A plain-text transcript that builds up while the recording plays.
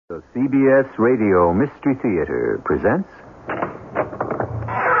The CBS Radio Mystery Theater presents...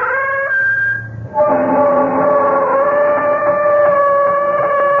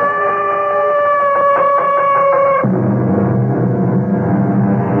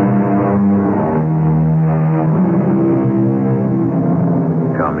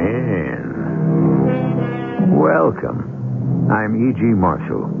 Come in. Welcome. I'm E.G.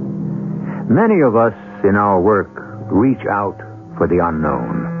 Marshall. Many of us in our work reach out for the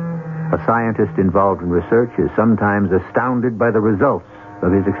unknown. A scientist involved in research is sometimes astounded by the results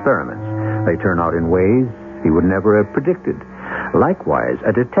of his experiments. They turn out in ways he would never have predicted. Likewise,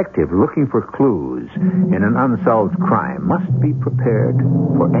 a detective looking for clues in an unsolved crime must be prepared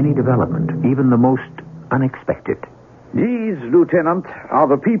for any development, even the most unexpected. These, Lieutenant, are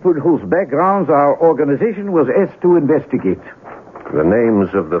the people whose backgrounds our organization was asked to investigate. The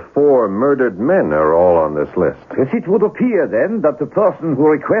names of the 4 murdered men are all on this list. Yes, it would appear, then, that the person who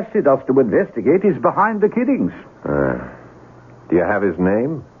requested us to investigate is behind the killings. Do you have his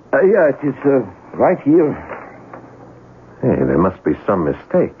name? Yeah, it is right here. Hey, there must be some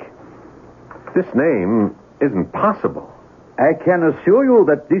mistake. This name isn't possible. I can assure you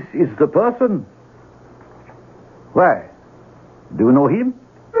that this is the person. Why? Do you know him?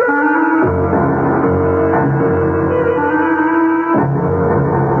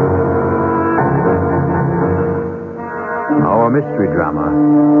 Our mystery drama,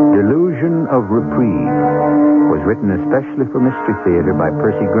 Delusion of Reprieve, was written especially for Mystery Theater by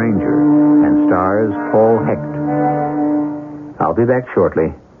Percy Granger and stars Paul Hecht. I'll be back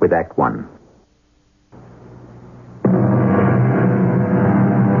shortly with Act One.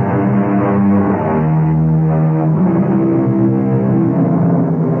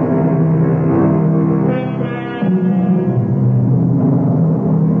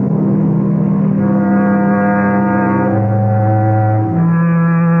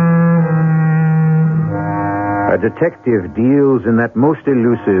 A detective deals in that most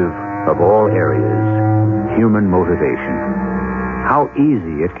elusive of all areas, human motivation. How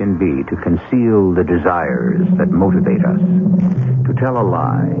easy it can be to conceal the desires that motivate us, to tell a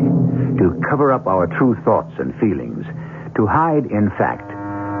lie, to cover up our true thoughts and feelings, to hide, in fact,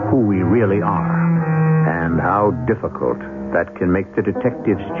 who we really are, and how difficult that can make the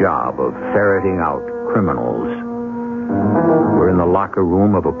detective's job of ferreting out criminals. We're in the locker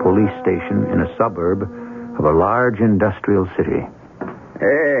room of a police station in a suburb of a large industrial city.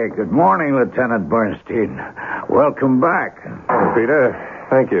 Hey, good morning, Lieutenant Bernstein. Welcome back. Oh, Peter,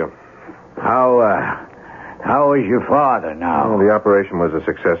 thank you. How is your father now? Well, the operation was a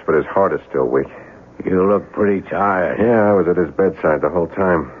success, but his heart is still weak. You look pretty tired. Yeah, I was at his bedside the whole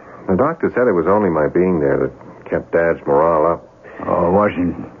time. The doctor said it was only my being there that kept Dad's morale up. Oh,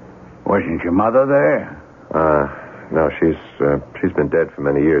 wasn't your mother there? No, she's been dead for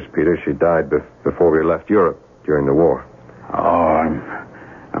many years, Peter. She died before we left Europe during the war. Oh,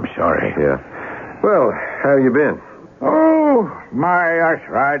 I'm sorry. Yeah. Well, how you been? Oh, my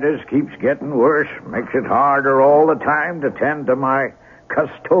arthritis keeps getting worse. Makes it harder all the time to tend to my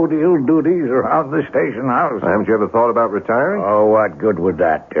custodial duties around the station house. Haven't you ever thought about retiring? Oh, what good would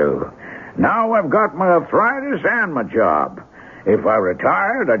that do? Now I've got my arthritis and my job. If I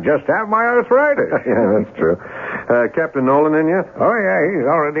retired, I'd just have my arthritis. Yeah, that's true. Captain Nolan in yet? Oh, yeah, he's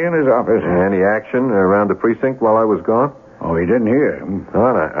already in his office. Any action around the precinct while I was gone? Oh, he didn't hear.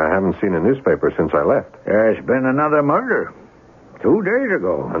 Well, I haven't seen a newspaper since I left. There's been another murder. 2 days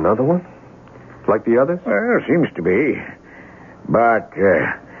ago. Another one? Like the others? Well, seems to be. But,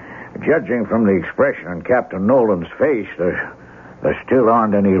 judging from the expression on Captain Nolan's face, there still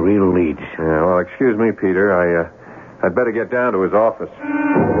aren't any real leads. Yeah, well, excuse me, Peter. I'd better get down to his office.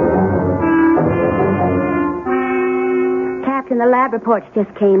 Captain, the lab reports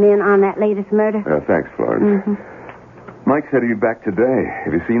just came in on that latest murder. Thanks, Florence. Mm-hmm. Mike said he'd be back today.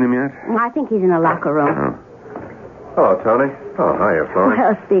 Have you seen him yet? I think he's in the locker room. Hello, Tony. Oh, hiya, Florence.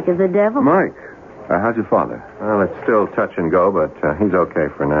 Well, speak of the devil. Mike, how's your father? Well, it's still touch and go, but he's okay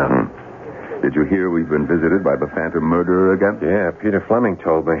for now. Did you hear we've been visited by the phantom murderer again? Yeah, Peter Fleming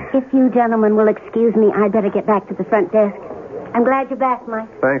told me. If you gentlemen will excuse me, I'd better get back to the front desk. I'm glad you're back, Mike.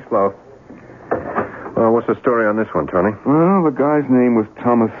 Thanks, Flo. Well, what's the story on this one, Tony? Well, the guy's name was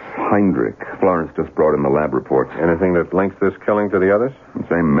Thomas Heinrich. Florence just brought in the lab reports. Anything that links this killing to the others?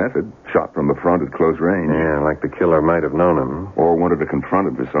 Same method. Shot from the front at close range. Yeah, like the killer might have known him. Or wanted to confront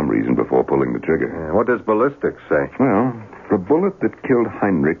him for some reason before pulling the trigger. Yeah, what does ballistics say? Well, the bullet that killed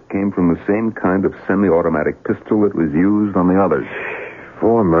Heinrich came from the same kind of semi-automatic pistol that was used on the others.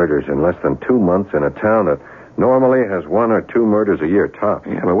 4 murders in less than 2 months in a town that normally has 1 or 2 murders a year tops.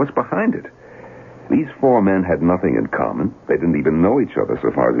 Yeah, but what's behind it? These four men had nothing in common. They didn't even know each other,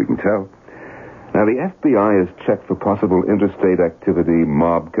 so far as we can tell. Now, the FBI has checked for possible interstate activity,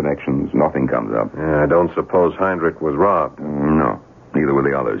 mob connections. Nothing comes up. I don't suppose Heinrich was robbed. No, neither were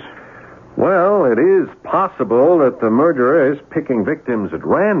the others. Well, it is possible that the murderer is picking victims at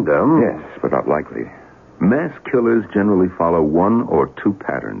random. Yes, but not likely. Mass killers generally follow one or two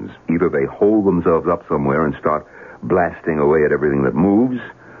patterns. Either they hold themselves up somewhere and start blasting away at everything that moves,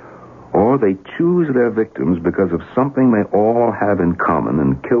 or they choose their victims because of something they all have in common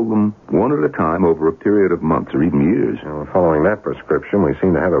and kill them one at a time over a period of months or even years. Well, following that prescription, we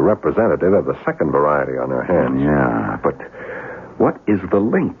seem to have a representative of the second variety on our hands. Yeah, but what is the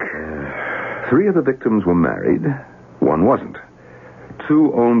link? 3 of the victims were married. 1 wasn't.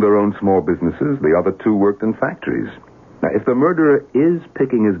 2 owned their own small businesses. The other 2 worked in factories. Now, if the murderer is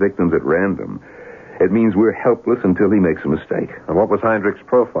picking his victims at random, it means we're helpless until he makes a mistake. And what was Heinrich's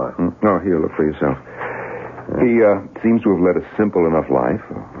profile? Oh, here, look for yourself. He seems to have led a simple enough life.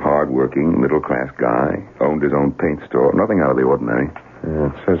 A hard-working, middle-class guy. Owned his own paint store. Nothing out of the ordinary.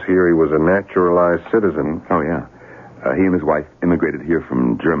 It says here he was a naturalized citizen. Oh, yeah. He and his wife immigrated here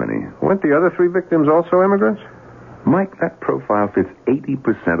from Germany. Weren't the other 3 victims also immigrants? Mike, that profile fits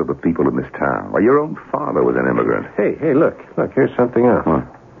 80% of the people in this town. Why, your own father was an immigrant. Hey, look. Look, here's something else. What?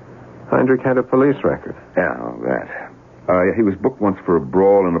 Heinrich had a police record. Yeah, that. He was booked once for a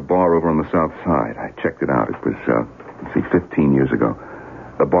brawl in a bar over on the south side. I checked it out. It was, 15 years ago.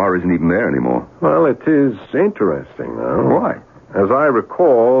 The bar isn't even there anymore. Well, it is interesting, though. Why? As I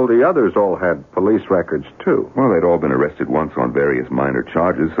recall, the others all had police records, too. Well, they'd all been arrested once on various minor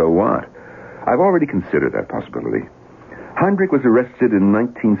charges, so what? I've already considered that possibility. Heinrich was arrested in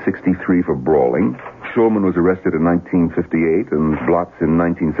 1963 for brawling. Schulman was arrested in 1958, and Blotz in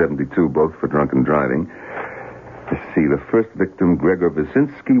 1972, both for drunken driving. Let's see, the first victim, Gregor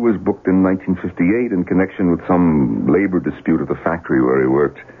Wyszynski, was booked in 1958 in connection with some labor dispute at the factory where he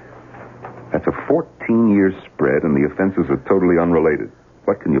worked. That's a 14-year spread, and the offenses are totally unrelated.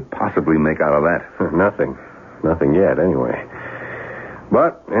 What can you possibly make out of that? Nothing. Nothing yet, anyway.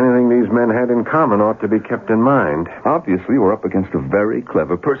 But anything these men had in common ought to be kept in mind. Obviously, we're up against a very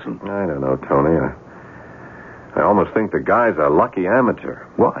clever person. I don't know, Tony. I almost think the guy's a lucky amateur.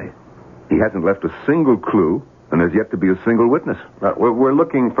 Why? He hasn't left a single clue, and there's yet to be a single witness. We're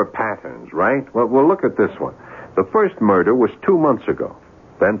looking for patterns, right? Well, we'll look at this one. The first murder was 2 months ago.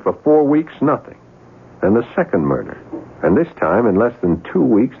 Then for 4 weeks, nothing. Then the second murder. And this time, in less than 2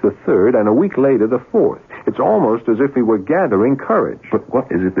 weeks, the third, and a week later, the fourth. It's almost as if he were gathering courage. But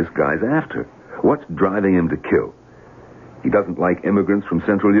what is it this guy's after? What's driving him to kill? He doesn't like immigrants from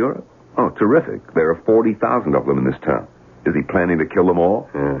Central Europe? Oh, terrific. There are 40,000 of them in this town. Is he planning to kill them all?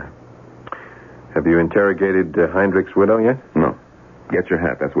 Yeah. Have you interrogated Heinrich's widow yet? No. Get your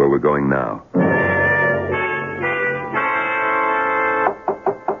hat. That's where we're going now.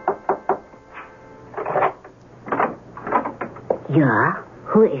 Yeah?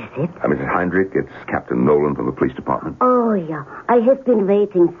 Who is it? Mrs. Heinrich, it's Captain Nolan from the police department. Oh, yeah. I have been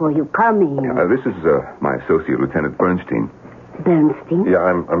waiting for you. Come in. This is my associate, Lieutenant Bernstein. Bernstein? Yeah,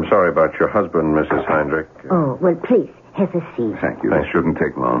 I'm sorry about your husband, Mrs. Heinrich. Oh, well, please, have a seat. Thank you. That shouldn't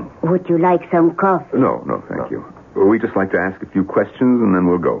take long. Would you like some coffee? No, thank you. We just like to ask a few questions, and then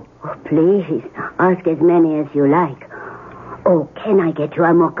we'll go. Oh, please, ask as many as you like. Oh, can I get you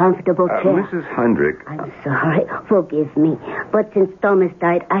a more comfortable chair? Mrs. Heinrich. I'm sorry. Forgive me. But since Thomas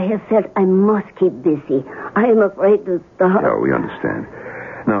died, I have felt I must keep busy. I am afraid to stop. Yeah, we understand.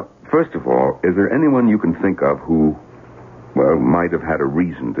 Now, first of all, is there anyone you can think of who, might have had a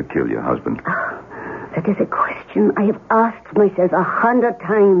reason to kill your husband? That is a question I have asked myself 100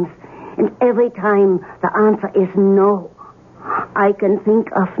 times. And every time the answer is no. I can think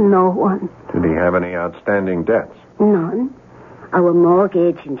of no one. Did he have any outstanding debts? None. Our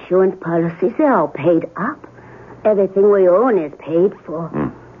mortgage, insurance policies, they're all paid up. Everything we own is paid for.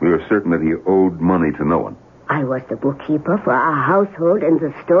 We were certain that he owed money to no one. I was the bookkeeper for our household and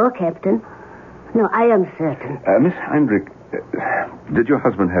the store captain. No, I am certain. Miss Heinrich, did your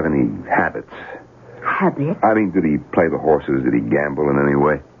husband have any habits? Habits? I mean, did he play the horses? Did he gamble in any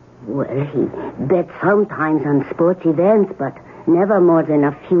way? Well, he bet sometimes on sports events, but never more than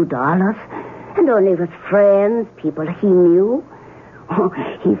a few dollars. And only with friends, people he knew. Oh,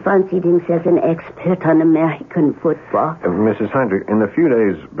 he fancied himself an expert on American football. Mrs. Heinrich, in the few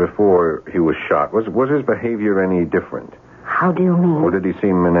days before he was shot, was his behavior any different? How do you mean? Or did he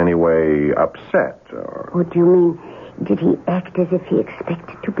seem in any way upset? Or... What do you mean? Did he act as if he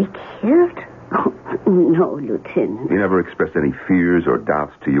expected to be killed? Oh, no, Lieutenant. He never expressed any fears or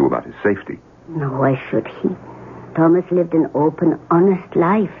doubts to you about his safety. No, why should he? Thomas lived an open, honest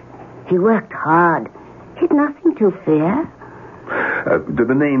life. He worked hard. He'd nothing to fear. Do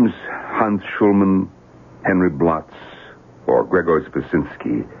the names Hans Schulman, Henry Blotz, or Gregor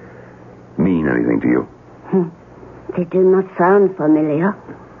Spasinski mean anything to you? They do not sound familiar.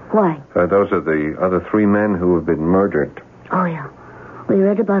 Why? Those are the other 3 men who have been murdered. Oh, yeah. We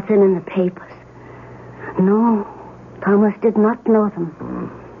read about them in the papers. No, Thomas did not know them.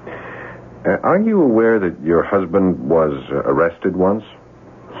 Are you aware that your husband was arrested once?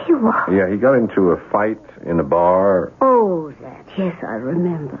 He was? Yeah, he got into a fight in a bar. Oh, that. Yes, I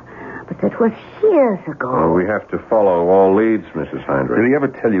remember. But that was years ago. Oh, we have to follow all leads, Mrs. Heinrich. Did he ever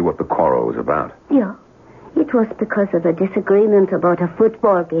tell you what the quarrel was about? Yeah. It was because of a disagreement about a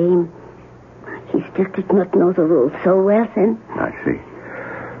football game. He still did not know the rules so well then. I see.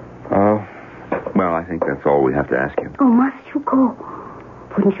 Well, I think that's all we have to ask you. Oh, must you go?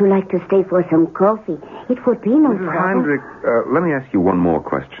 Wouldn't you like to stay for some coffee? It would be no Mrs. trouble. Heinrich, let me ask you one more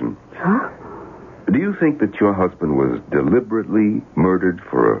question. Huh? Do you think that your husband was deliberately murdered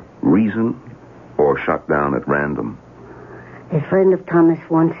for a reason or shot down at random? A friend of Thomas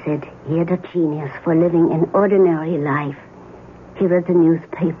once said he had a genius for living an ordinary life. He read the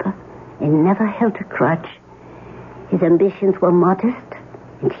newspaper and never held a grudge. His ambitions were modest,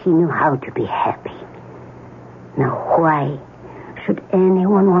 and he knew how to be happy. Now, why should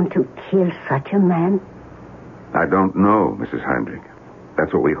anyone want to kill such a man? I don't know, Mrs. Heinrich.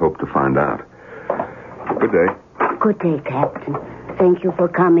 That's what we hope to find out. Good day. Good day, Captain. Thank you for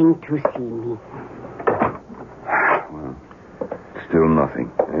coming to see me. Well, still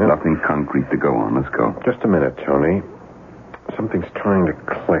nothing. Yeah. Nothing concrete to go on. Let's go. Just a minute, Tony. Something's trying to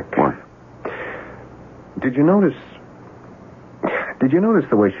click. What? Did you notice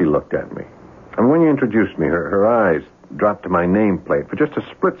the way she looked at me? And when you introduced me, her eyes dropped to my nameplate. For just a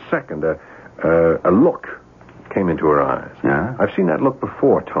split second, a look came into her eyes. Yeah? I've seen that look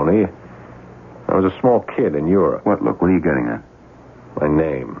before, Tony. I was a small kid in Europe. What look? What are you getting at? My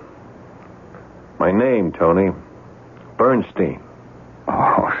name. My name, Tony. Bernstein.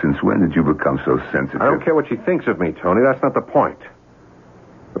 Oh, since when did you become so sensitive? I don't care what she thinks of me, Tony. That's not the point.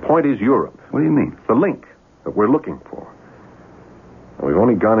 The point is Europe. What do you mean? The link that we're looking for. We've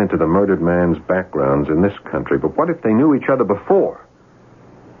only gone into the murdered man's backgrounds in this country, but what if they knew each other before?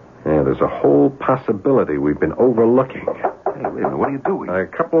 Yeah, there's a whole possibility we've been overlooking. Hey, wait a minute. What are you doing? A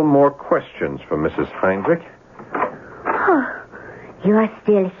couple more questions for Mrs. Heinrich. Oh, you are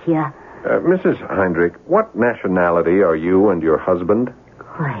still here. Mrs. Heinrich, what nationality are you and your husband?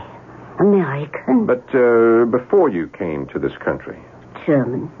 Why, American. But before you came to this country.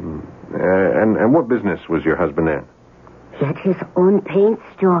 German. And what business was your husband in? He had his own paint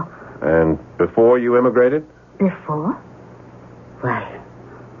store. And before you immigrated? Before? Well,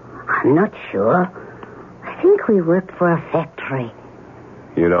 I'm not sure. I think we worked for a factory.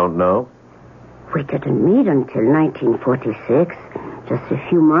 You don't know? We didn't meet until 1946, just a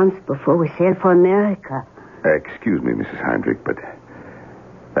few months before we sailed for America. Excuse me, Mrs. Heinrich, but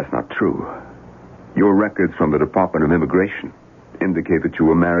that's not true. Your records from the Department of Immigration indicate that you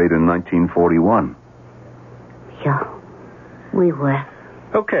were married in 1941. Yeah, we were.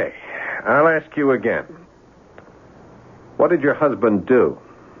 Okay, I'll ask you again. What did your husband do?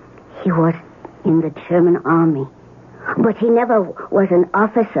 He was in the German army. But he never was an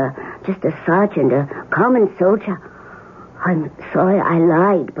officer, just a sergeant, a common soldier. I'm sorry I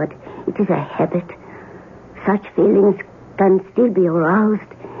lied, but it is a habit. Such feelings can still be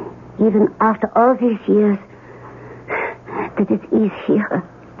aroused, even after all these years. That it is here,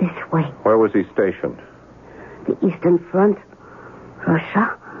 this way. Where was he stationed? The Eastern Front,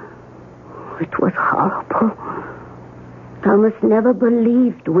 Russia. It was horrible. Thomas never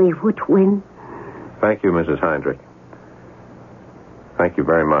believed we would win. Thank you, Mrs. Heinrich. Thank you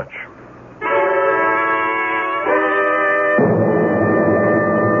very much.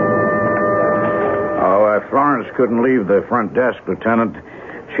 Florence couldn't leave the front desk, Lieutenant.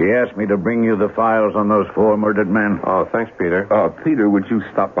 She asked me to bring you the files on those 4 murdered men. Oh, thanks, Peter. Peter, would you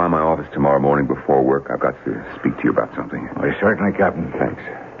stop by my office tomorrow morning before work? I've got to speak to you about something. Well, certainly, Captain. Thanks.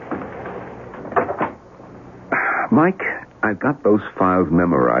 Mike, I've got those files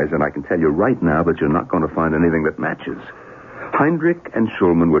memorized, and I can tell you right now that you're not going to find anything that matches. Heinrich and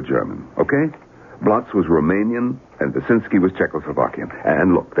Schulman were German, okay? Blotz was Romanian, and Basinski was Czechoslovakian.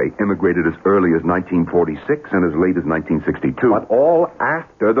 And look, they immigrated as early as 1946 and as late as 1962. But all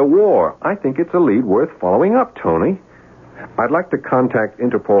after the war. I think it's a lead worth following up, Tony. I'd like to contact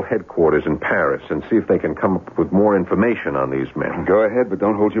Interpol headquarters in Paris and see if they can come up with more information on these men. Go ahead, but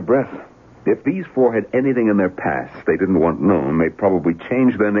don't hold your breath. If these 4 had anything in their past they didn't want known, they'd probably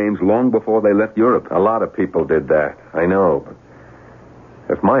change their names long before they left Europe. A lot of people did that. I know, but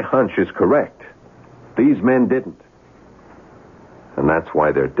If my hunch is correct, these men didn't. And that's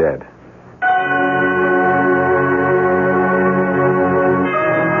why they're dead.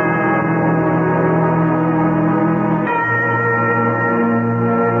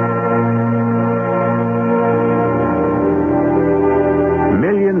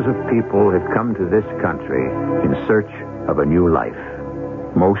 Millions of people have come to this country in search of a new life.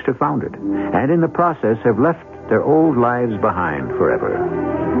 Most have found it, and in the process have left their old lives behind forever.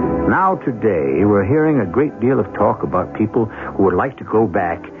 Now today, we're hearing a great deal of talk about people who would like to go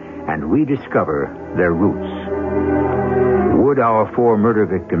back and rediscover their roots. Would our 4 murder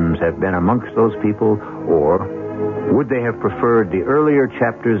victims have been amongst those people, or would they have preferred the earlier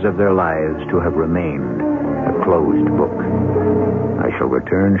chapters of their lives to have remained a closed book? I shall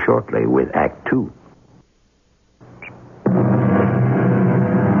return shortly with Act 2.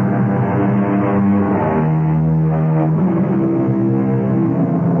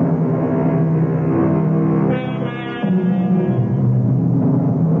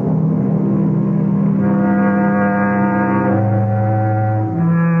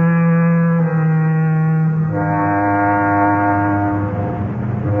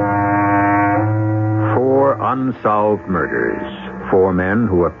 Unsolved murders. 4 men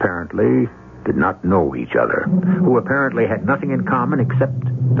who apparently did not know each other, who apparently had nothing in common except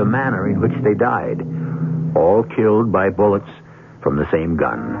the manner in which they died, all killed by bullets from the same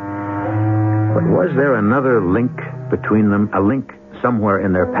gun. But was there another link between them, a link somewhere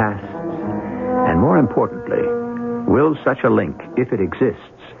in their pasts? And more importantly, will such a link, if it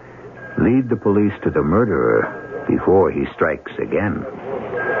exists, lead the police to the murderer before he strikes again?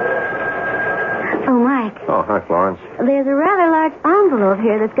 Oh, Mike. Oh, hi, Florence. There's a rather large envelope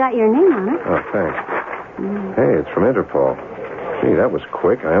here that's got your name on it. Oh, thanks. Hey, it's from Interpol. Gee, that was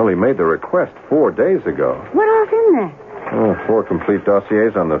quick. I only made the request 4 days ago. What all's in there? Oh, 4 complete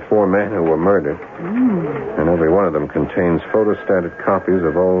dossiers on the 4 men who were murdered. And every one of them contains photostated copies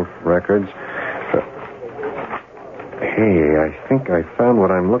of old records. Hey, I think I found what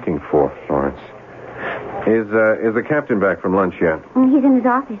I'm looking for, Florence. Is the captain back from lunch yet? He's in his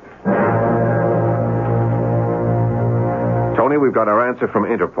office. Tony, we've got our answer from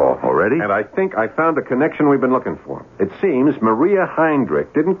Interpol. Already? And I think I found the connection we've been looking for. It seems Maria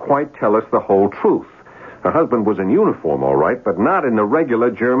Heinrich didn't quite tell us the whole truth. Her husband was in uniform, all right, but not in the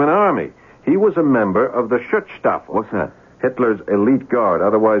regular German army. He was a member of the Schutzstaffel. What's that? Hitler's elite guard,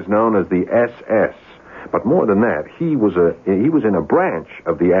 otherwise known as the SS. But more than that, he was in a branch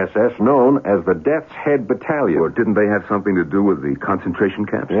of the SS known as the Death's Head Battalion. Or didn't they have something to do with the concentration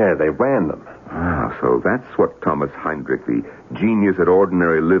camps? Yeah, they ran them. Ah, so that's what Thomas Heinrich, the genius at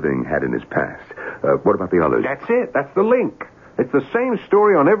ordinary living, had in his past. What about the others? That's it. That's the link. It's the same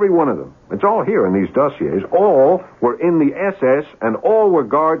story on every one of them. It's all here in these dossiers. All were in the SS, and all were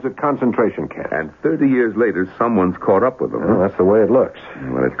guards at concentration camps. And 30 years later, someone's caught up with them. Well, that's the way it looks.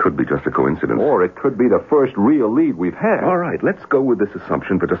 Well, it could be just a coincidence. Or it could be the first real lead we've had. All right, let's go with this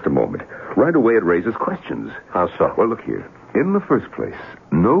assumption for just a moment. Right away, it raises questions. How so? Well, look here. In the first place,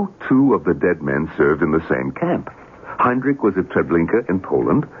 no 2 of the dead men served in the same camp. Heinrich was at Treblinka in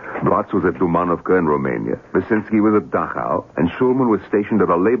Poland, Blatz was at Dumanovka in Romania, Wyszynski was at Dachau, and Schulman was stationed at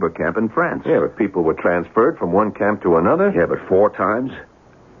a labor camp in France. Yeah, but people were transferred from one camp to another. Yeah, but 4 times?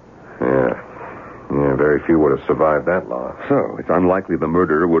 Yeah, very few would have survived that long. So, it's unlikely the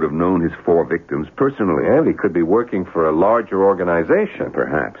murderer would have known his 4 victims personally. And he could be working for a larger organization.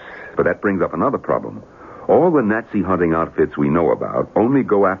 Perhaps. But that brings up another problem. All the Nazi hunting outfits we know about only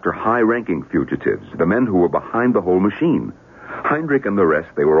go after high-ranking fugitives, the men who were behind the whole machine. Heinrich and the rest,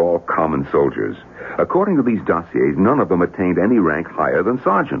 they were all common soldiers. According to these dossiers, none of them attained any rank higher than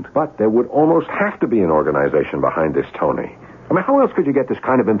sergeant. But there would almost have to be an organization behind this, Tony. I mean, how else could you get this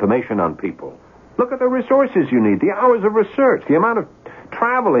kind of information on people? Look at the resources you need, the hours of research, the amount of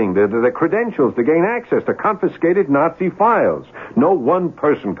traveling, the credentials to gain access to confiscated Nazi files. No one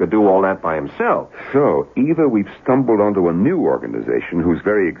person could do all that by himself. So, either we've stumbled onto a new organization whose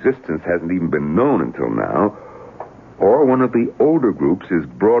very existence hasn't even been known until now, or one of the older groups is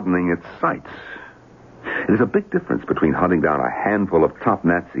broadening its sights. There's a big difference between hunting down a handful of top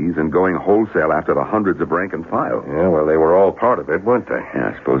Nazis and going wholesale after the hundreds of rank and file. Yeah, well, they were all part of it, weren't they?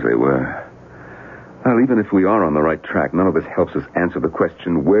 Yeah, I suppose they were. Well, even if we are on the right track, none of this helps us answer the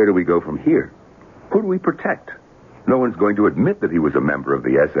question, where do we go from here? Who do we protect? No one's going to admit that he was a member of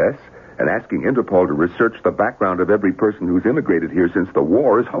the SS, and asking Interpol to research the background of every person who's immigrated here since the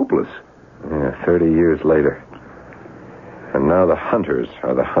war is hopeless. Yeah, 30 years later. And now the hunters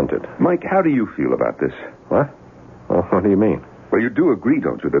are the hunted. Mike, how do you feel about this? What? Well, what do you mean? Well, you do agree,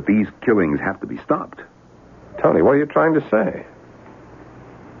 don't you, that these killings have to be stopped? Tony, what are you trying to say?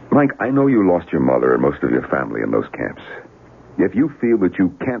 Mike, I know you lost your mother and most of your family in those camps. If you feel that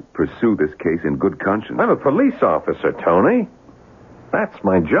you can't pursue this case in good conscience... I'm a police officer, Tony. That's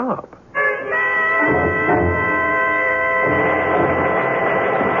my job.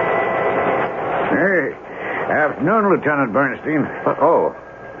 Hey, afternoon, Lieutenant Bernstein.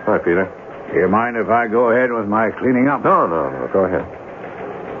 Hi, Peter. Do you mind if I go ahead with my cleaning up? No. Go ahead.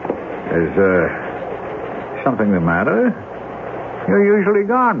 Is, something the matter? You're usually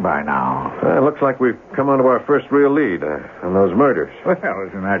gone by now. It looks like we've come onto our first real lead on those murders. Well,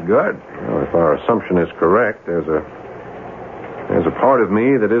 isn't that good? Well, if our assumption is correct, there's a part of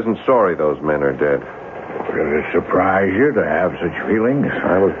me that isn't sorry those men are dead. Does it surprise you to have such feelings?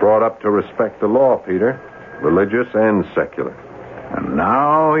 I was brought up to respect the law, Peter. Religious and secular. And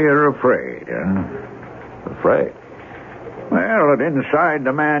now you're afraid, huh? Afraid? Well, that inside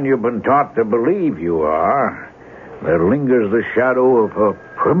the man you've been taught to believe you are, there lingers the shadow of a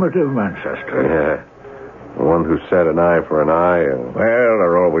primitive ancestor. Yeah. The one who said an eye for an eye. Well,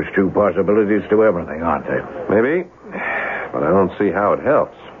 there are always two possibilities to everything, aren't there? Maybe. But I don't see how it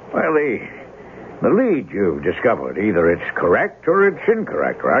helps. Well, the lead you've discovered, either it's correct or it's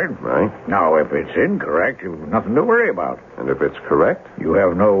incorrect, right? Right. Now, if it's incorrect, you've nothing to worry about. And if it's correct? You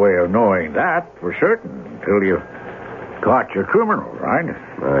have no way of knowing that for certain until you caught your criminal, right?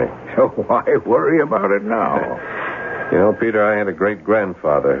 Right. So why worry about it now? You know, Peter, I had a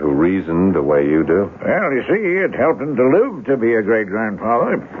great-grandfather who reasoned the way you do. Well, you see, it helped him to live to be a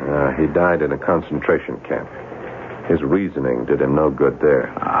great-grandfather. He died in a concentration camp. His reasoning did him no good there.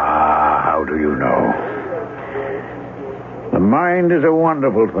 How do you know? The mind is a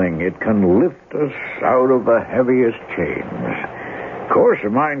wonderful thing. It can lift us out of the heaviest chains. Of course, the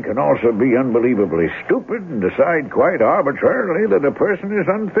mind can also be unbelievably stupid and decide quite arbitrarily that a person is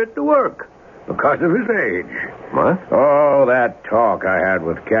unfit to work because of his age. What? Oh, that talk I had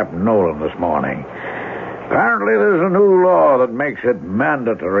with Captain Nolan this morning. Apparently there's a new law that makes it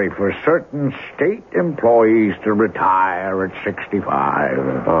mandatory for certain state employees to retire at 65.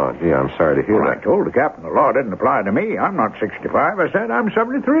 Oh, gee, I'm sorry to hear Well, I that. told the captain the law didn't apply to me. I'm not 65. I said I'm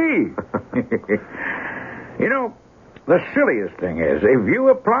 73. You know, the silliest thing is, if you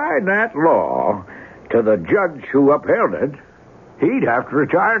applied that law to the judge who upheld it, he'd have to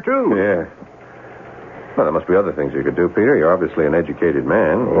retire, too. Yeah. Well, there must be other things you could do, Peter. You're obviously an educated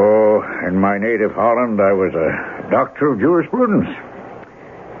man. Oh, in my native Holland, I was a doctor of jurisprudence.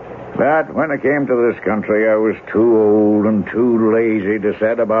 But when I came to this country, I was too old and too lazy to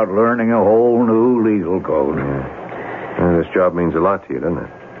set about learning a whole new legal code. Yeah, this job means a lot to you, doesn't it?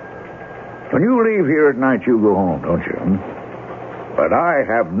 When you leave here at night, you go home, don't you? But I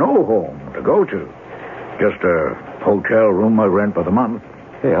have no home to go to. Just a hotel room I rent for the month.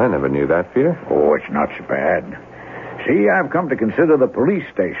 Hey, I never knew that, Peter. Oh, it's not so bad. See, I've come to consider the police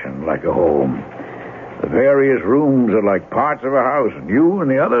station like a home. The various rooms are like parts of a house, and you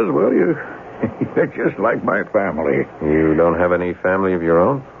and the others, well, you're just like my family. You don't have any family of your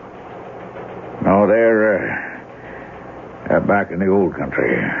own? No, they're back in the old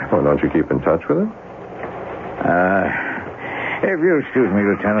country. Oh, don't you keep in touch with them? If you'll excuse me,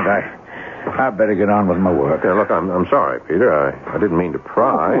 Lieutenant, I'd better get on with my work. Yeah, look, I'm sorry, Peter. I didn't mean to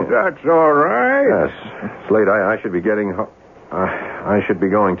pry. Oh, that's all right. Yes. It's late. I should be getting... I should be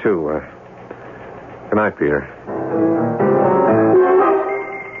going, too. Good night, Peter.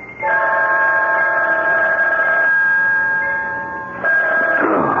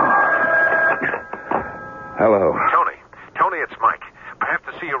 Hello. Tony, it's Mike. I have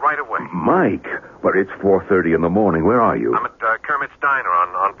to see you right away. Mike? But it's 4:30 in the morning. Where are you? I'm at Kermit's Diner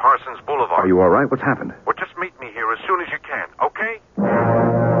on Parsons Boulevard. Are you all right? What's happened? Well, just meet me here as soon as you can, okay?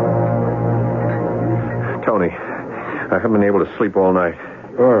 Tony, I haven't been able to sleep all night.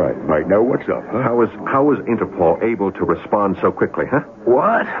 All right, Mike. Now, what's up, huh? How was Interpol able to respond so quickly, huh?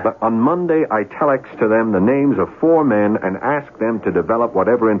 What? On Monday, I telexed to them the names of 4 men and asked them to develop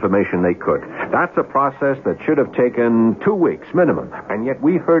whatever information they could. That's a process that should have taken 2 weeks minimum, and yet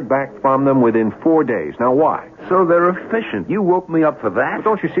we heard back from them within 4 days. Now, why? So they're efficient. You woke me up for that? But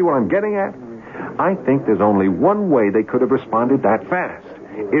don't you see what I'm getting at? I think there's only one way they could have responded that fast.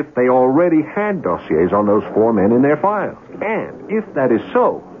 If they already had dossiers on those 4 men in their files. And if that is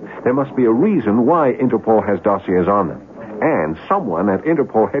so, there must be a reason why Interpol has dossiers on them. And someone at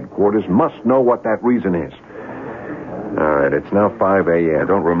Interpol headquarters must know what that reason is. All right, it's now 5 a.m.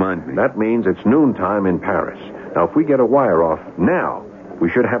 Don't remind me. That means it's noontime in Paris. Now, if we get a wire off now, we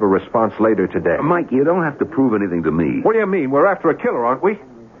should have a response later today. Mike, you don't have to prove anything to me. What do you mean? We're after a killer, aren't we?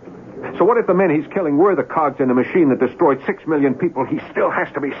 So what if the men he's killing were the cogs in a machine that destroyed 6 million people? He still has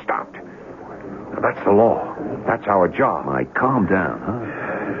to be stopped. Now, that's the law. That's our job. Mike, calm down,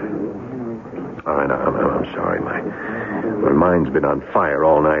 huh? All right, I'm sorry. My mind's been on fire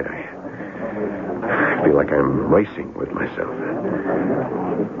all night. I feel like I'm racing with myself.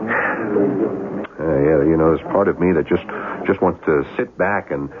 Yeah, you know, there's part of me that just wants to sit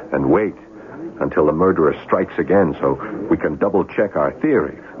back and wait until the murderer strikes again so we can double-check our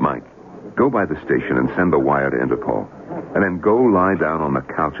theory. Mike, go by the station and send the wire to Interpol. And then go lie down on the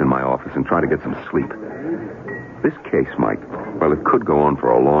couch in my office and try to get some sleep. This case, Mike, well, it could go on for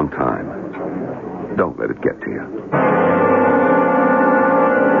a long time. Don't let it get to you.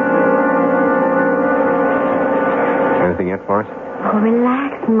 Anything yet, Florence? Oh,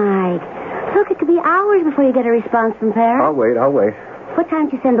 relax, Mike. Look, it could be hours before you get a response from Paris. I'll wait. What time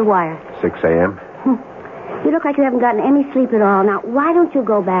did you send the wire? 6 a.m. You look like you haven't gotten any sleep at all. Now, why don't you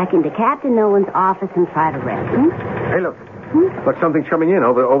go back into Captain Nolan's office and try to rest? Hey, look. Look, something's coming in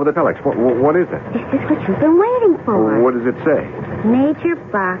over the telex. What is it? This is what you've been waiting for. What does it say? Major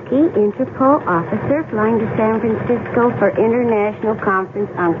Baki, Interpol officer, flying to San Francisco for International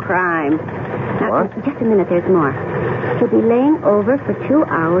Conference on Crime. Now, What? Just a minute, there's more. He'll be laying over for 2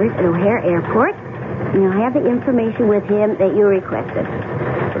 hours at O'Hare Airport, and you'll have the information with him that you requested.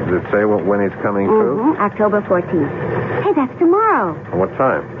 Does it say when he's coming through? October 14th. Hey, that's tomorrow. What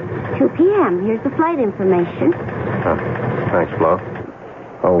time? 2 p.m. Here's the flight information. Thanks, Flo.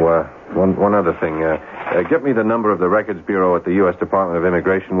 Oh, one other thing. Get me the number of the Records Bureau at the U.S. Department of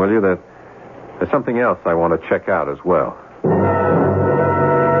Immigration, will you? There's something else I want to check out as well.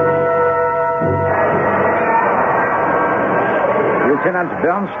 Lieutenant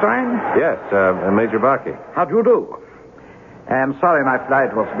Bernstein? Yes, Major Baki. How do you do? I'm sorry my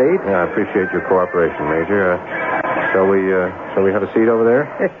flight was late. Yeah, I appreciate your cooperation, Major. Shall we have a seat over there?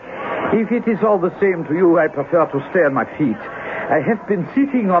 If it is all the same to you, I prefer to stay on my feet. I have been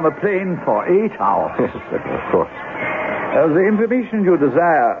sitting on a plane for 8 hours. Of course. The information you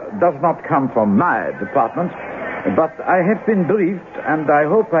desire does not come from my department, but I have been briefed, and I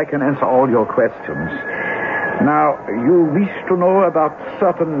hope I can answer all your questions. Now, you wish to know about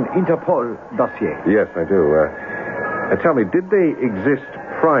certain Interpol dossiers. Yes, I do. Tell me, did they exist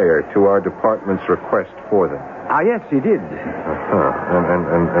prior to our department's request for them? Yes, he did.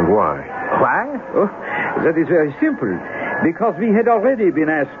 And why? Why? Oh, that is very simple. Because we had already been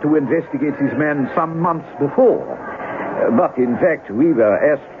asked to investigate these men some months before. But, in fact, we were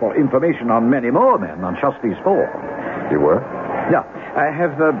asked for information on many more men than just these 4. You were? Yeah, I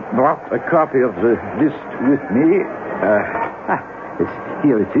have brought a copy of the list with me.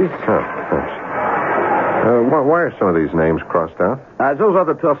 Here it is. Thanks. Why are some of these names crossed out? Those are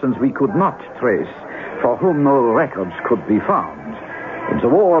the persons we could not trace, for whom no records could be found. In the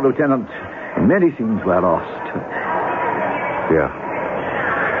war, Lieutenant, many things were lost. Yeah.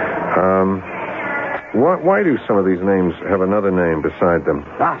 Why do some of these names have another name beside them?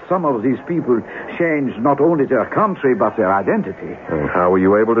 Some of these people changed not only their country, but their identity. And how were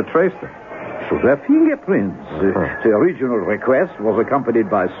you able to trace them? Through their fingerprints. The original request was accompanied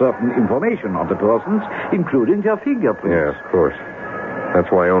by certain information on the persons, including their fingerprints. Yes, of course.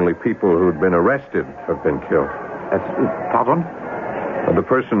 That's why only people who'd been arrested have been killed. Pardon? The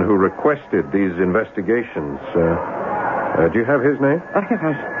person who requested these investigations, do you have his name?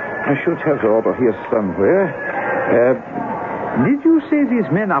 I should have the order here somewhere. Did you say these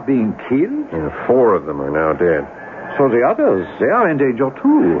men are being killed? Yeah, 4 of them are now dead. So the others, they are in danger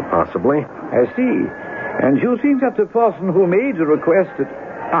too. Possibly. I see. And you think that the person who made the request...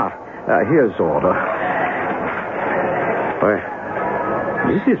 here's the order. Why,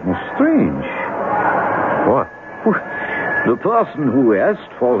 this is most strange. What? The person who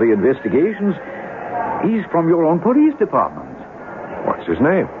asked for the investigations, he's from your own police department. What's his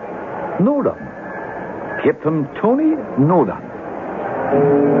name? Nolan. Captain Tony Nolan.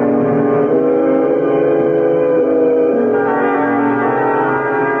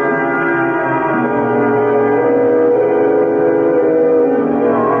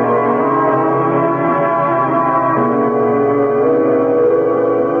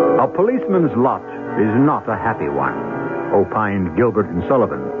 A policeman's lot is not a happy one, opined Gilbert and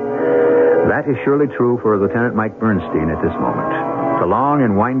Sullivan. That is surely true for Lieutenant Mike Bernstein at this moment. The long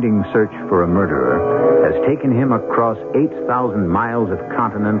and winding search for a murderer has taken him across 8,000 miles of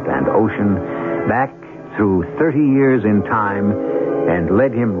continent and ocean, back through 30 years in time, and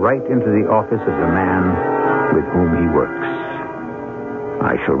led him right into the office of the man with whom he works.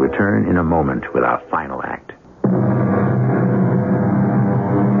 I shall return in a moment with our final act.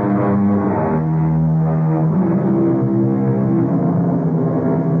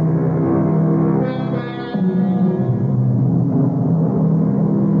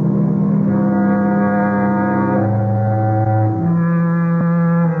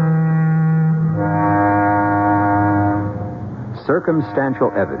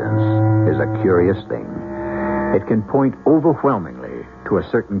 Circumstantial evidence is a curious thing. It can point overwhelmingly to a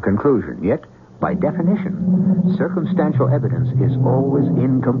certain conclusion, yet, by definition, circumstantial evidence is always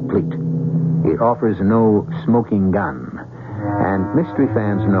incomplete. It offers no smoking gun. And mystery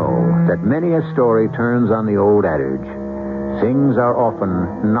fans know that many a story turns on the old adage, things are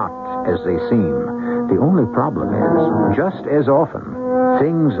often not as they seem. The only problem is, just as often,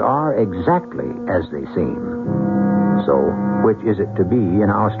 things are exactly as they seem. So, which is it to be in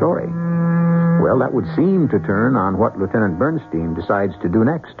our story? Well, that would seem to turn on what Lieutenant Bernstein decides to do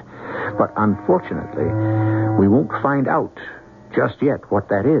next. But unfortunately, we won't find out just yet what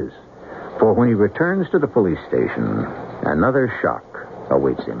that is. For when he returns to the police station, another shock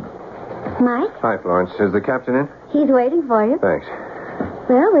awaits him. Mike? Hi, Florence. Is the captain in? He's waiting for you. Thanks.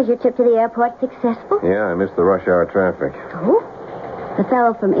 Well, was your trip to the airport successful? Yeah, I missed the rush hour traffic. Oh? The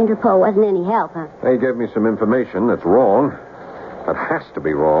fellow from Interpol wasn't any help, huh? They gave me some information that's wrong. That has to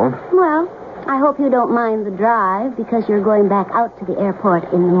be wrong. Well, I hope you don't mind the drive because you're going back out to the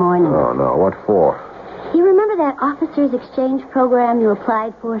airport in the morning. Oh, no. What for? You remember that officers' exchange program you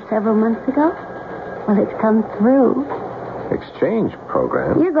applied for several months ago? Well, it's come through. Exchange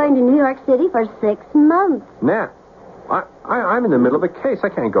program? You're going to New York City for 6 months. Nah. I'm in the middle of a case. I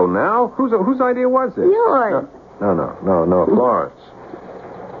can't go now. Whose idea was this? Yours. No, Florence.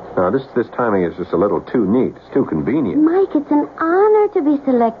 No, this timing is just a little too neat. It's too convenient. Mike, it's an honor to be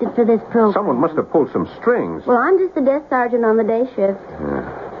selected for this program. Someone must have pulled some strings. Well, I'm just the desk sergeant on the day shift.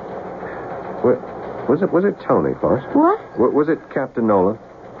 Was it Tony, Florence? What? Was it Captain Nolan?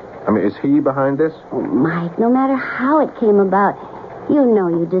 I mean, is he behind this? Oh, Mike, no matter how it came about, you know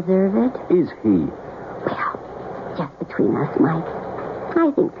you deserve it. Is he? Well, just between us, Mike,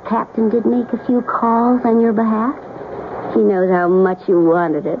 I think the captain did make a few calls on your behalf. He knows how much you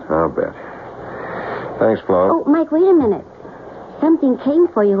wanted it. I'll bet. Thanks, Flo. Oh, Mike, wait a minute. Something came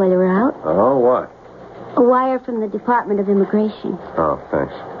for you while you were out. Oh, what? A wire from the Department of Immigration. Oh,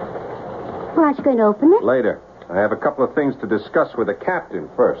 thanks. Well, aren't you going to open it? Later. I have a couple of things to discuss with the captain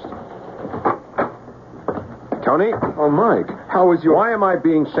first. Tony? Oh, Mike, how is your... Why am I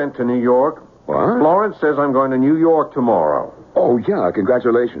being sent to New York? What? Florence says I'm going to New York tomorrow. Oh, yeah,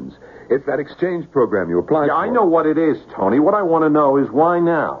 congratulations. It's that exchange program you applied for. Yeah, I know what it is, Tony. What I want to know is why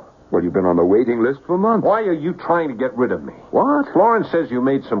now? Well, you've been on the waiting list for months. Why are you trying to get rid of me? What? Florence says you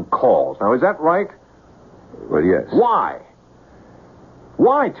made some calls. Now, is that right? Well, yes. Why?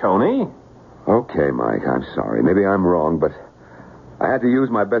 Why, Tony? Okay, Mike, I'm sorry. Maybe I'm wrong, but I had to use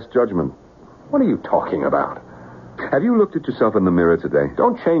my best judgment. What are you talking about? Have you looked at yourself in the mirror today?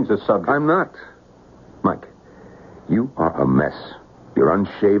 Don't change the subject. I'm not. Mike, you are a mess. You're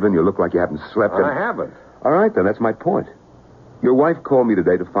unshaven. You look like you haven't slept. I haven't. All right, then. That's my point. Your wife called me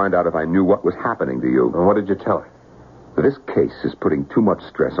today to find out if I knew what was happening to you. Well, what did you tell her? This case is putting too much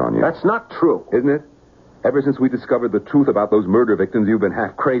stress on you. That's not true. Isn't it? Ever since we discovered the truth about those murder victims, you've been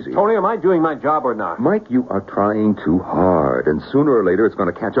half crazy. Tony, am I doing my job or not? Mike, you are trying too hard, and sooner or later it's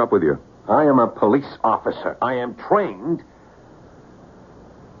going to catch up with you. I am a police officer. I am trained,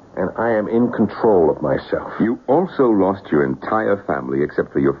 and I am in control of myself. You also lost your entire family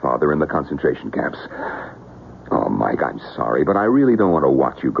except for your father in the concentration camps. Oh, Mike, I'm sorry, but I really don't want to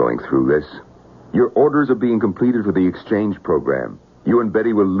watch you going through this. Your orders are being completed for the exchange program. You and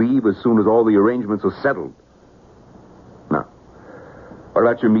Betty will leave as soon as all the arrangements are settled. Now, what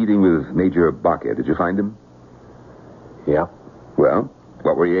about your meeting with Major Baca? Did you find him? Yeah. Well,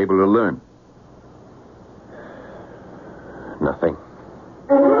 what were you able to learn? Nothing.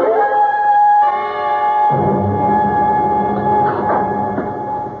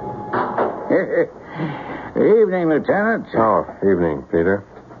 Evening, Lieutenant. Oh, evening, Peter.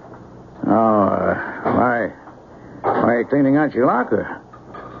 Why are you cleaning out your locker?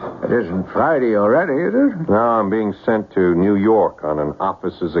 It isn't Friday already, is it? No, I'm being sent to New York on an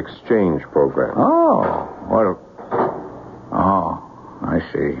officers' exchange program. Oh, I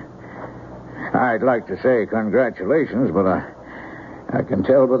see. I'd like to say congratulations, but I can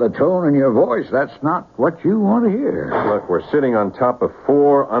tell by the tone in your voice that's not what you want to hear. Look, we're sitting on top of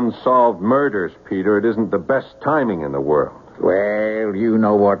 4 unsolved murders, Peter. It isn't the best timing in the world. Well, you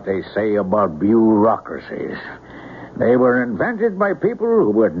know what they say about bureaucracies. They were invented by people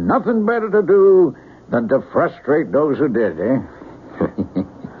who had nothing better to do than to frustrate those who did, eh?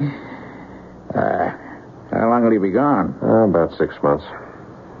 How long will he be gone? About 6 months.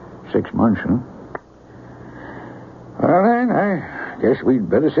 6 months, huh? Well, then, I guess we'd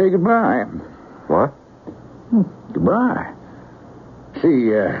better say goodbye. What? Goodbye.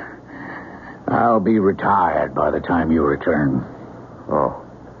 See, I'll be retired by the time you return. Oh.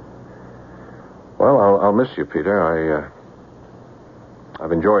 Well, I'll miss you, Peter.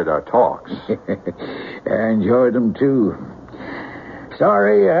 I've enjoyed our talks. I enjoyed them, too.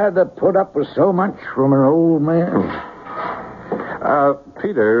 Sorry you had to put up with so much from an old man.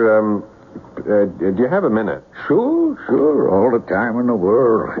 Peter, do you have a minute? Sure. All the time in the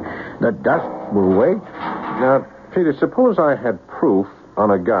world. The dust will wait. Now, Peter, suppose I had proof on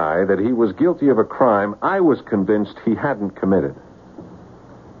a guy that he was guilty of a crime I was convinced he hadn't committed.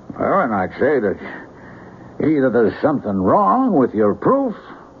 Well, and I'd say that either there's something wrong with your proof,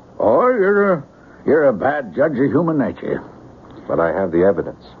 or you're a bad judge of human nature. But I have the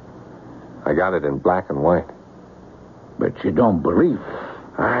evidence. I got it in black and white. But you don't believe.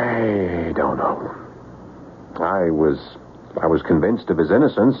 I don't know. I was convinced of his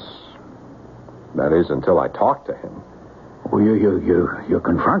innocence. That is, until I talked to him. Well, you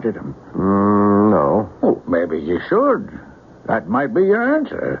confronted him. No. Oh, maybe you should. That might be your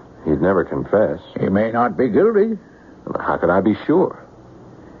answer. He'd never confess. He may not be guilty. How could I be sure?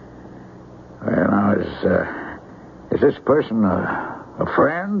 Well, now, is this person a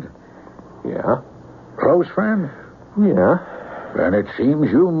friend? Yeah. Close friend? Yeah. Then it seems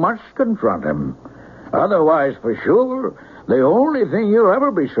you must confront him. Otherwise, for sure, the only thing you'll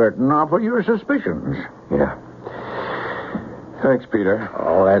ever be certain of are your suspicions. Yeah. Thanks, Peter.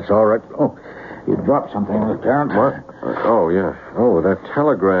 Oh, that's all right. Oh, you dropped something, Lieutenant. What? Oh, yeah. Oh, that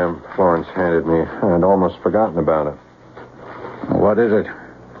telegram Florence handed me. I'd almost forgotten about it. What is it?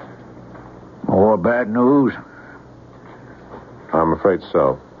 More bad news? I'm afraid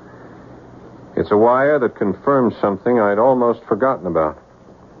so. It's a wire that confirms something I'd almost forgotten about.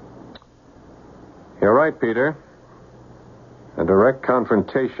 You're right, Peter. A direct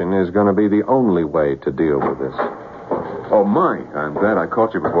confrontation is going to be the only way to deal with this. Oh, Mike, I'm glad I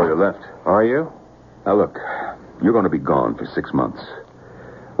caught you before you left. Are you? Now, look, you're going to be gone for 6 months.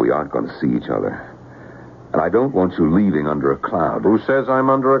 We aren't going to see each other. And I don't want you leaving under a cloud. Who says I'm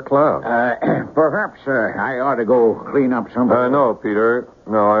under a cloud? Perhaps I ought to go clean up some... No, Peter.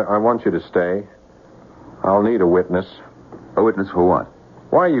 No, I want you to stay. I'll need a witness. A witness for what?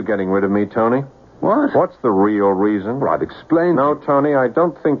 Why are you getting rid of me, Tony? What? What's the real reason? Well, I've explained... No, Tony, I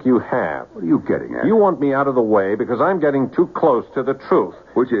don't think you have. What are you getting at? You want me out of the way because I'm getting too close to the truth.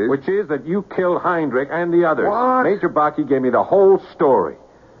 Which is? Which is that you killed Heinrich and the others. What? Major Baki gave me the whole story.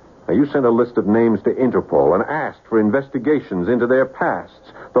 Now, you sent a list of names to Interpol and asked for investigations into their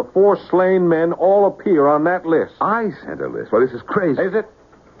pasts. The 4 slain men all appear on that list. I sent a list. Well, this is crazy. Is it?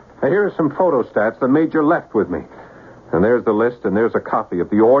 Now, here are some photostats the Major left with me. And there's the list, and there's a copy of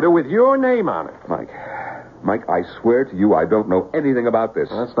the order with your name on it. Mike, I swear to you I don't know anything about this.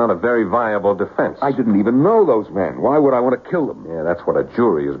 That's not a very viable defense. I didn't even know those men. Why would I want to kill them? Yeah, that's what a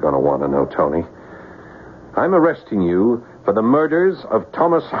jury is going to want to know, Tony. I'm arresting you for the murders of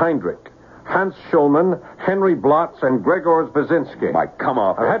Thomas Heinrich, Hans Schulman, Henry Blotz, and Gregor Brzezinski. Mike, come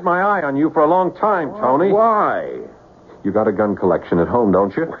off. I've had my eye on you for a long time, Tony. Why? You got a gun collection at home,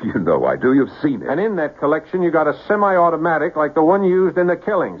 don't you? Well, you know I do. You've seen it. And in that collection, you got a semi-automatic like the one used in the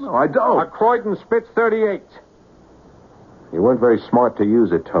killings. No, I don't. A Croydon Spitz 38. You weren't very smart to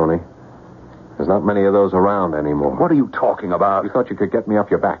use it, Tony. There's not many of those around anymore. What are you talking about? You thought you could get me off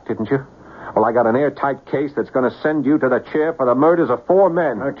your back, didn't you? Well, I got an airtight case that's going to send you to the chair for the murders of 4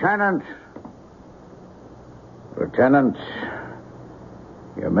 men. Lieutenant,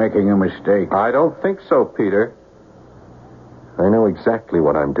 you're making a mistake. I don't think so, Peter. I know exactly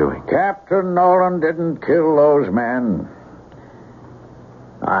what I'm doing. Captain Nolan didn't kill those men.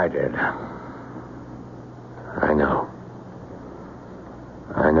 I did. I know.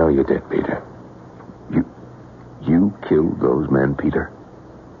 I know you did, Peter. You killed those men, Peter?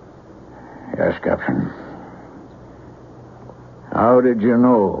 Yes, Captain. How did you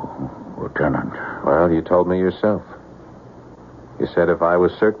know, Lieutenant? Well, you told me yourself. You said if I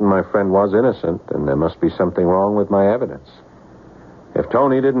was certain my friend was innocent, then there must be something wrong with my evidence. If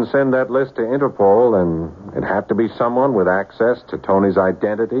Tony didn't send that list to Interpol, then it had to be someone with access to Tony's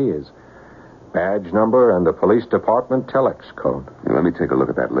identity, his badge number, and the police department telex code. Now, let me take a look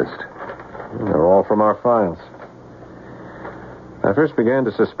at that list. They're all from our files. I first began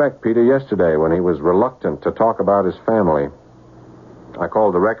to suspect Peter yesterday when he was reluctant to talk about his family. I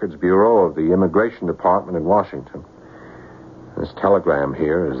called the Records Bureau of the Immigration Department in Washington. This telegram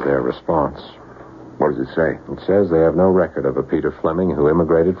here is their response. What does it say? It says they have no record of a Peter Fleming who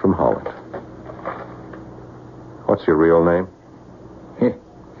immigrated from Holland. What's your real name?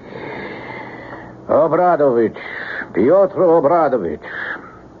 Obradovich. Piotr Obradovich.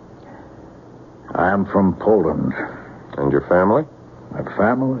 I'm from Poland. And your family? My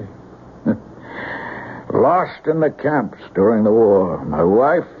family? Lost in the camps during the war. My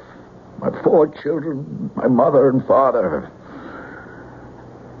wife, my 4 children, my mother and father.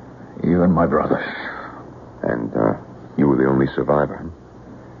 Even my brothers. And you were the only survivor?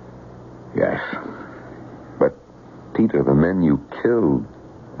 Yes. But, Peter, the men you killed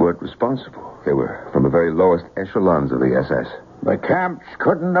weren't responsible. They were from the very lowest echelons of the SS. The camps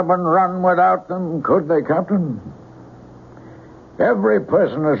couldn't have been run without them, could they, Captain? Every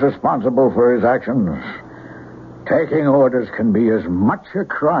person is responsible for his actions. Taking orders can be as much a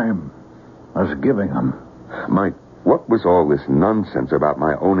crime as giving them. Mike, what was all this nonsense about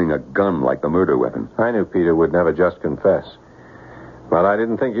my owning a gun like the murder weapon? I knew Peter would never just confess. But I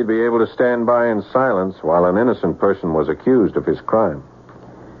didn't think he'd be able to stand by in silence while an innocent person was accused of his crime.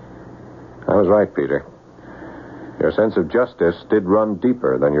 I was right, Peter. Your sense of justice did run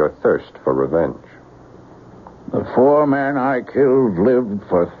deeper than your thirst for revenge. The 4 men I killed lived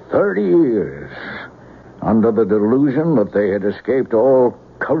for 30 years under the delusion that they had escaped all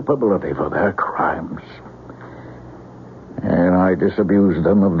culpability for their crimes. And I disabused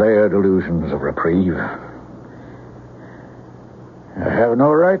them of their delusions of reprieve. I have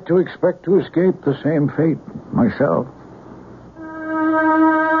no right to expect to escape the same fate myself.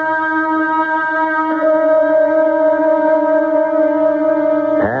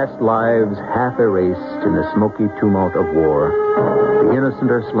 Past lives half erased in the smoky tumult of war. The innocent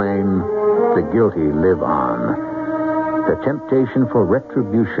are slain, the guilty live on. The temptation for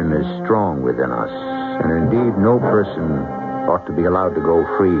retribution is strong within us, and indeed no person ought to be allowed to go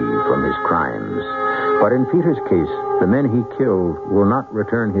free from his crimes. But in Peter's case, the men he killed will not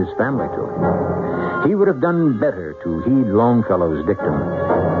return his family to him. He would have done better to heed Longfellow's dictum.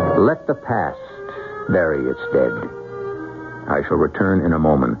 Let the past bury its dead. I shall return in a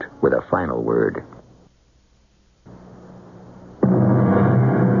moment with a final word.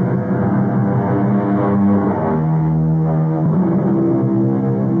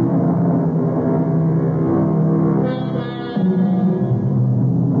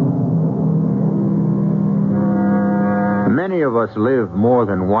 Many of us live more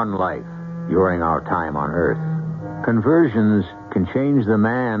than one life during our time on Earth. Conversions can change the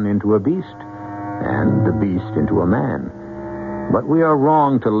man into a beast, and the beast into a man. But we are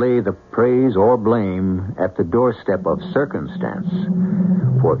wrong to lay the praise or blame at the doorstep of circumstance.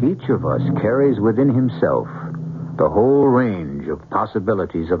 For each of us carries within himself the whole range of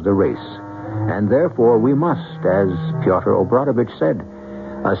possibilities of the race. And therefore we must, as Pyotr Obradovich said,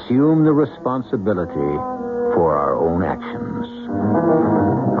 assume the responsibility for our own actions.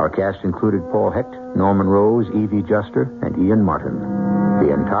 Our cast included Paul Hecht, Norman Rose, Evie Juster, and Ian Martin.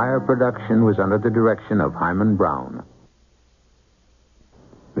 The entire production was under the direction of Hyman Brown.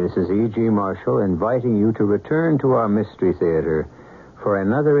 This is E.G. Marshall inviting you to return to our Mystery Theater for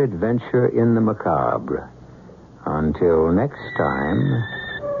another adventure in the macabre. Until next time,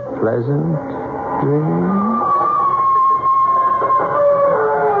 pleasant dreams.